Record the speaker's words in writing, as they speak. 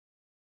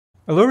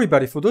Hello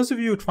everybody, for those of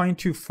you trying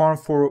to farm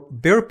for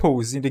Bear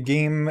Paws in the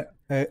game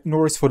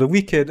North for the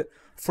Wicked,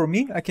 for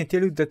me I can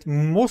tell you that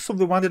most of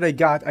the one that I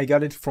got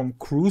it from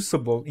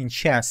Crucible in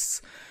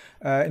chests.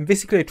 And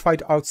basically I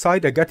tried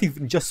outside, I got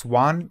even just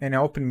one and I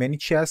opened many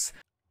chests.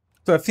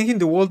 So I think in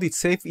the world it's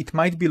safe, it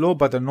might be low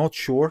but I'm not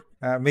sure.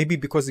 Maybe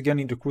because again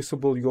in the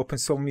Crucible you open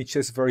so many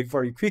chests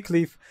very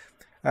quickly,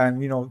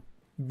 and you know,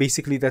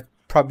 basically that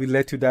probably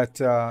led to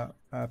that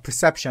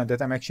perception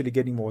that I'm actually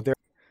getting more there.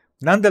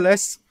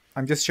 Nonetheless,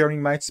 I'm just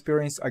sharing my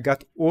experience. I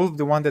got all of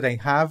the one that I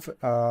have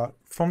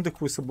from the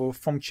Crucible,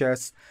 from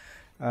chests,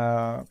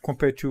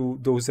 compared to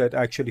those that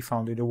I actually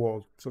found in the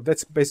world. So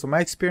that's based on my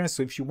experience.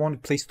 So if you want a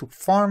place to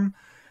farm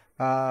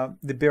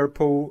the Bear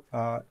Paw,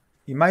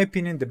 in my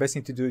opinion, the best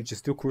thing to do is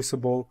just do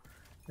Crucible,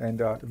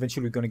 and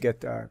eventually you're going to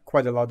get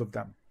quite a lot of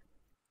them.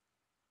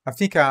 I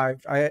think I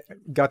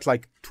got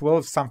like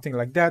 12, something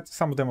like that.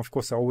 Some of them, of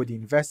course, are already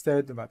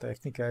invested, but I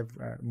think I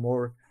have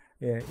more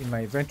in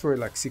my inventory,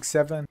 like 6,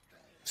 7.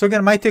 So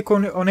again, my take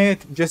on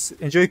it, just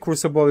enjoy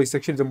Crucible. It's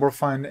actually the more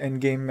fun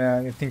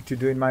endgame thing to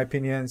do in my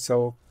opinion.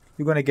 So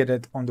you're going to get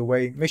it on the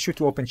way. Make sure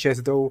to open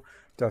chests though.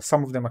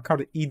 Some of them are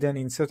kind of hidden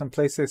in certain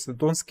places, so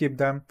don't skip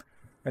them.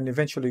 And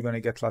eventually you're going to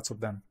get lots of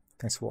them.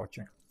 Thanks for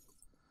watching.